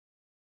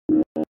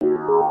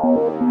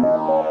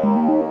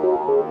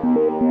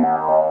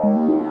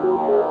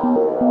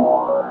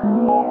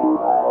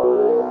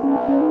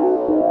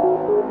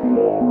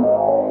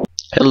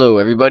Hello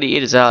everybody,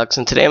 it is Alex,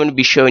 and today I'm going to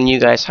be showing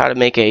you guys how to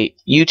make a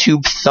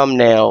YouTube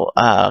thumbnail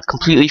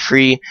completely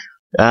free.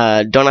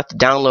 Don't have to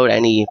download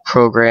any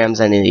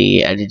programs,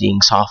 any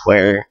editing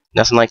software,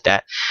 nothing like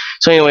that.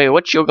 So anyway,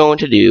 what you're going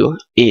to do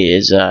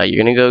is you're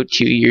going to go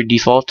to your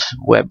default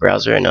web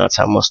browser. I know that's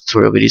how most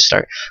tutorial videos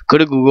start. Go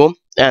to Google,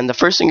 and the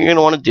first thing you're going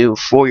to want to do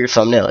for your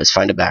thumbnail is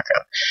find a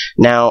background.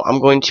 Now,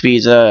 I'm going to be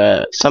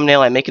the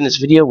thumbnail I make in this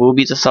video will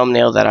be the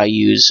thumbnail that I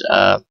use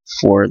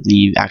for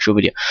the actual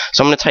video.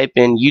 So I'm going to type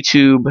in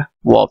YouTube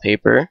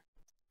wallpaper,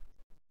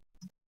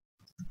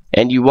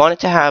 and you want it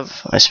to have,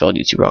 I spelled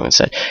YouTube wrong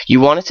instead, you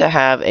want it to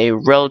have a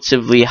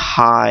relatively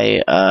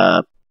high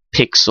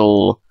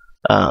pixel,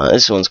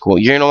 this one's cool,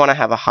 you're going to want to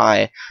have a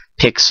high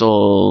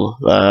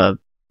pixel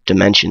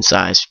dimension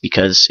size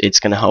because it's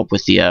going to help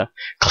with the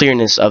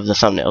clearness of the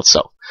thumbnail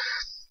itself.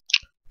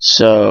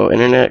 So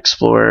Internet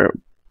Explorer,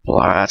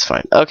 blah, that's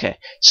fine. Okay,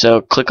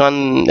 so click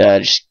on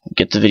just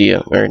get the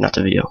video, or not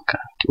the video. God,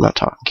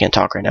 can't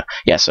talk right now.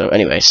 Yeah. So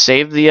anyway,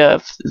 save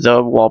the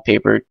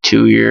wallpaper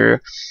to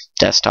your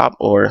desktop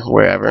or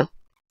wherever.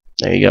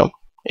 There you go.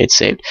 It's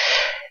saved.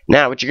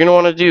 Now, what you're going to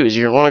want to do is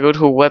you're going to want to go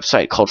to a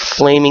website called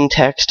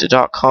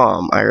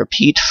flamingtext.com. I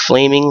repeat,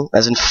 flaming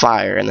as in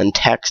fire, and then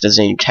text as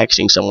in you're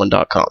texting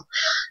someone.com.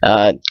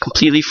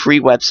 Completely free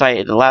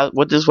website.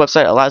 What this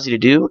website allows you to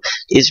do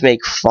is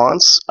make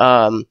fonts,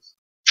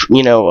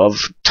 you know,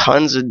 of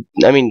tons of,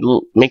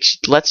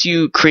 lets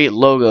you create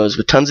logos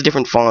with tons of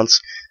different fonts,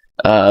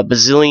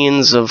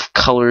 bazillions of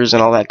colors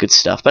and all that good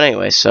stuff. But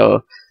anyway,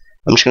 so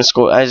I'm just going to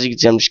scroll, as you can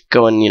see, I'm just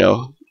going,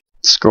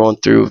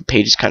 scrolling through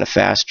pages kind of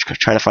fast,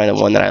 trying to find the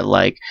one that I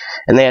like,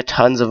 and they have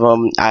tons of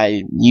them.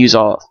 I use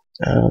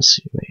let's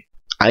see,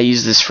 I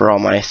use this for all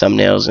my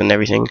thumbnails and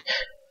everything.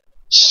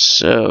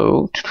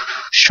 So,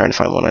 just trying to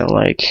find one I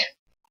like,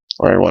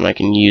 or one I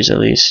can use at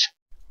least.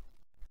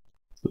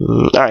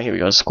 Alright, here we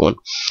go, this is cool one.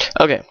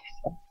 Okay,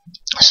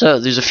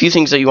 so there's a few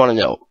things that you want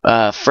to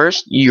know.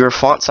 First, your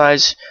font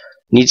size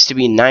needs to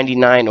be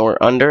 99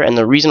 or under, and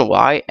the reason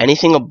why,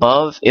 anything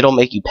above, it'll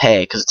make you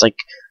pay, because it's like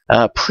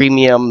a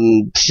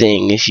premium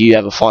thing if you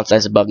have a font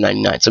size above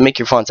 99. So make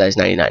your font size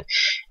 99,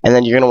 and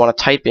then you're going to want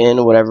to type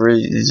in whatever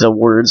the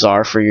words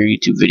are for your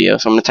YouTube video.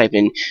 So I'm going to type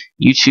in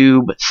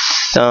YouTube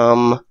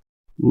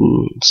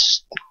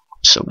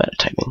so bad at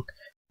typing,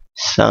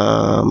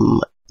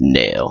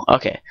 thumbnail.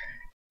 Okay,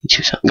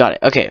 got it.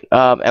 Okay,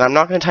 and I'm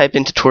not going to type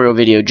in tutorial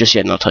video just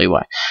yet, and I'll tell you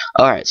why.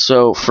 Alright,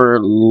 so for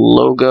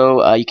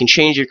logo, you can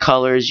change your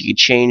colors, you can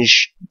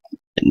change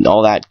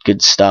all that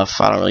good stuff.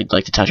 I don't really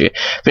like to touch it.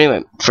 But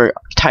anyway, for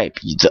type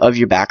of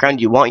your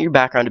background, you want your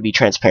background to be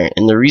transparent.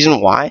 And the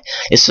reason why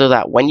is so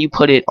that when you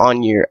put it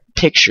on your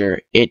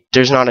picture,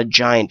 there's not a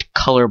giant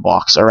color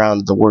box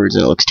around the words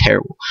and it looks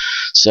terrible.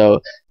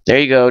 So there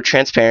you go,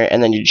 transparent,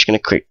 and then you're just going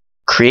to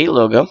create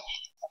logo.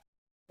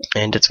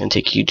 And it's going to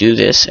take you to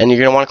this, and you're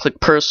going to want to click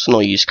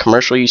personal use.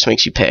 Commercial use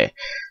makes you pay,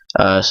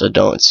 so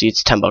don't see,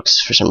 it's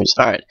 $10 for some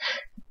reason. Alright,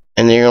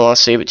 and then you're going to want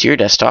to save it to your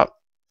desktop,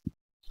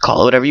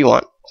 call it whatever you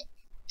want.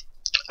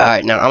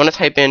 Alright, now I'm going to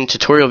type in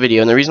tutorial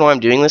video, and the reason why I'm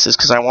doing this is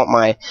because I want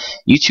my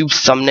YouTube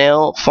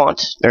thumbnail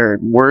font or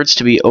words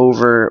to be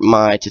over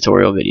my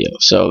tutorial video,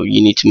 so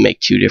you need to make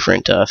two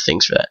different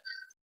things for that.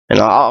 And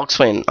I'll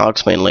explain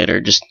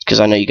later, just because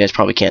I know you guys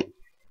probably can't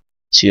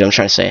see what I'm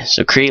trying to say.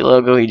 So create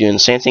logo, you're doing the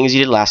same thing as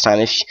you did last time.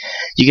 If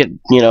you get,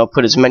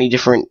 put as many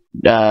different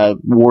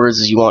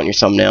words as you want in your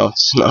thumbnail.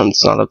 It's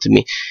not up to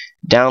me.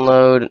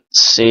 Download,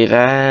 save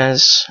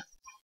as,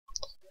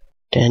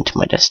 then to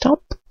my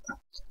desktop.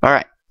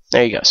 Alright,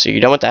 there you go. So you're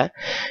done with that.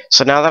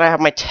 So now that I have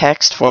my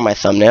text for my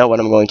thumbnail, what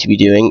I'm going to be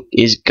doing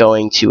is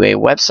going to a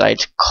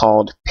website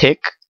called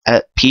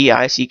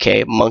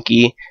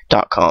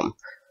PickMonkey.com.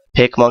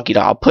 PickMonkey.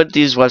 I'll put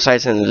these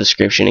websites in the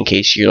description in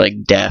case you're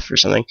like deaf or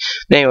something.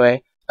 But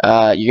anyway,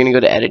 you're gonna go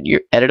to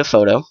edit a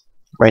photo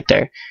right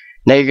there.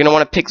 Now you're gonna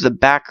want to pick the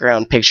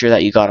background picture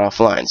that you got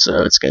offline.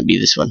 So it's gonna be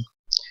this one.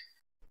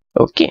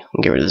 Okay,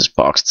 I'll get rid of this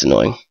box. It's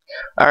annoying.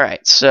 All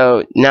right.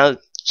 So now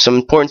some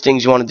important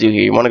things you want to do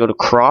here. You want to go to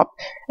crop,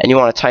 and you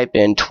want to type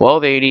in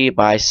 1280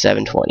 by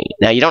 720.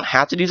 Now you don't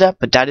have to do that,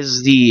 but that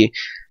is the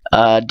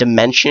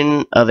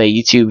dimension of a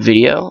YouTube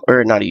video,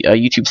 or not a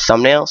YouTube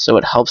thumbnail, so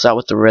it helps out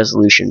with the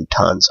resolution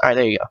tons. Alright,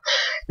 there you go.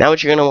 Now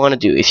what you're going to want to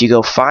do, if you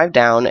go 5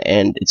 down,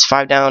 and it's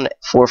 5 down,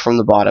 4 from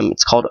the bottom,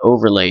 it's called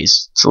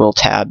overlays. It's a little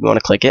tab, you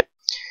want to click it.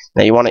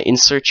 Now you want to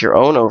insert your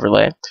own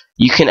overlay.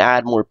 You can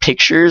add more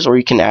pictures, or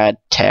you can add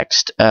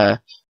text. So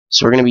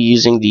we're going to be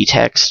using the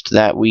text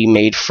that we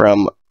made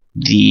from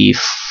the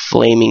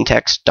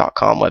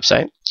flamingtext.com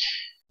website.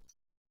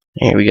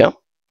 Here we go.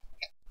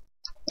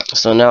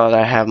 So now that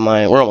I have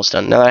we're almost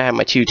done. Now that I have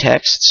my two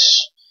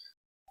texts,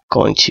 I'm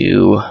going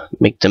to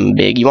make them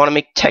big. You want to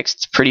make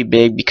texts pretty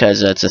big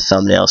because it's a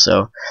thumbnail,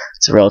 so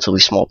it's a relatively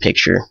small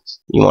picture.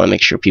 You want to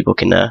make sure people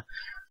can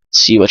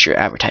see what you're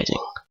advertising.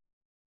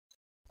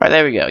 Alright,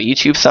 there we go.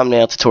 YouTube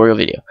thumbnail tutorial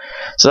video.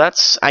 So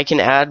that's, I can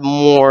add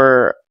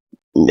more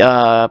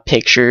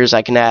pictures,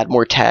 I can add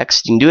more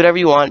text, you can do whatever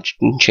you want,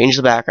 you can change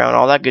the background,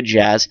 all that good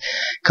jazz.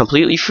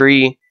 Completely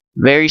free,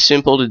 very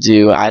simple to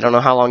do. I don't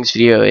know how long this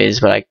video is,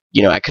 but I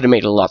could have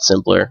made it a lot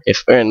simpler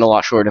and a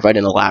lot shorter if I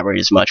didn't elaborate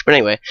as much. But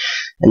anyway,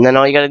 and then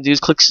all you gotta do is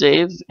click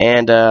save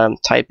and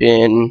type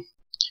in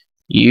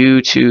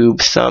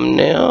YouTube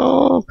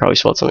thumbnail. Probably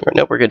spelled something right.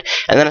 Nope, we're good.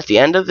 And then at the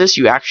end of this,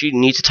 you actually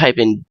need to type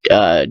in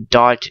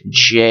 .jpg,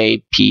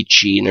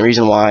 and the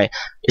reason why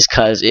is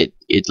because it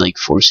like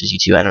forces you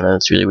to. I don't know.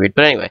 It's really weird.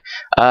 But anyway,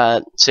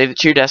 save it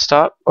to your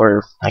desktop,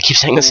 or I keep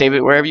saying to save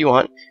it wherever you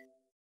want.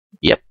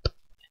 Yep.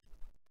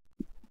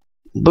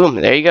 Boom.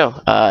 There you go.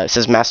 It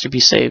says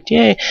masterpiece saved.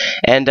 Yay.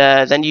 And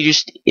then you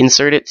just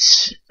insert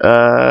its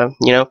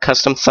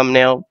custom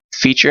thumbnail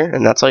feature,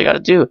 and that's all you got to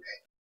do.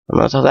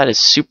 And that's all that is.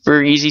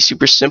 Super easy,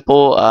 super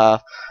simple.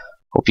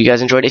 Hope you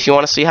guys enjoyed. If you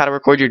want to see how to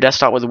record your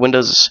desktop with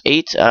Windows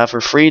 8 for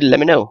free, let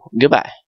me know. Goodbye.